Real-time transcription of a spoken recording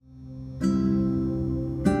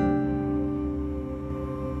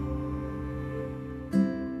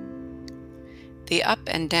the up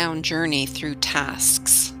and down journey through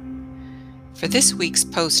tasks. For this week's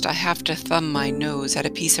post, I have to thumb my nose at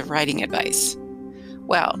a piece of writing advice.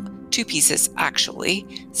 Well, two pieces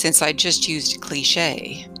actually, since I just used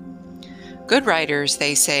cliché. Good writers,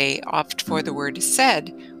 they say, opt for the word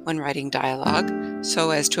said when writing dialogue, so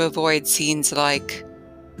as to avoid scenes like,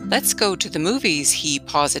 "Let's go to the movies," he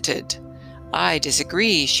posited. "I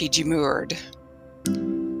disagree," she demurred.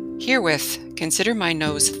 Herewith, consider my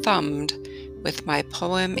nose thumbed with my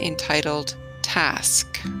poem entitled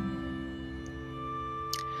Task.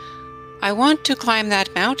 "I want to climb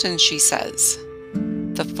that mountain," she says.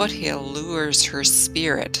 The foothill lures her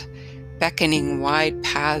spirit, beckoning wide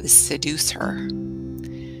paths seduce her.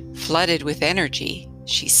 Flooded with energy,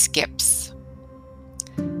 she skips.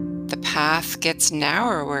 The path gets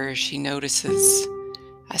narrower, she notices.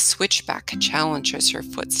 A switchback challenges her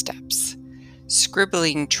footsteps.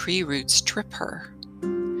 Scribbling tree roots trip her.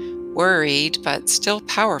 Worried, but still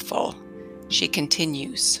powerful, she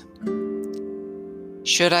continues.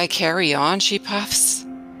 "Should I carry on?" she puffs.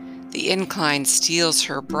 The incline steals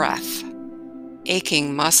her breath.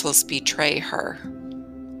 Aching muscles betray her.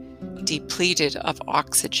 Depleted of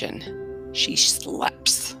oxygen, she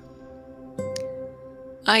sleeps.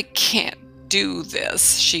 "I can't do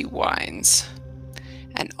this," she whines.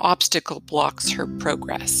 An obstacle blocks her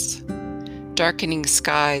progress. Darkening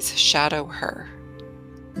skies shadow her.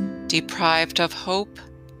 Deprived of hope,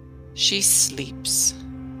 she sleeps.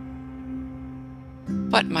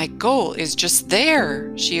 "But my goal is just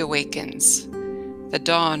there," she awakens. The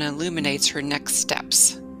dawn illuminates her next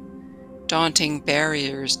steps. Daunting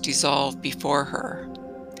barriers dissolve before her.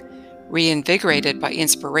 Reinvigorated by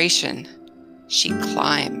inspiration, she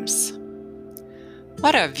climbs.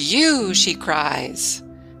 "What a view!" she cries.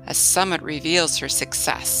 A summit reveals her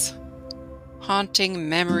success. Haunting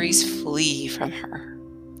memories flee from her.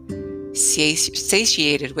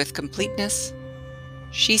 Satiated with completeness,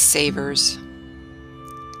 she savors.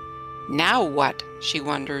 Now what? She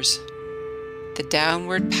wonders. The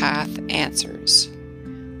downward path answers.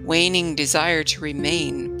 Waning desire to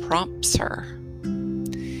remain prompts her.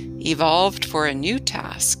 Evolved for a new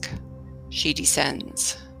task, she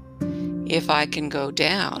descends. If I can go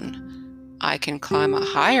down, I can climb a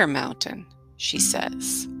higher mountain, she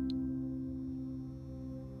says.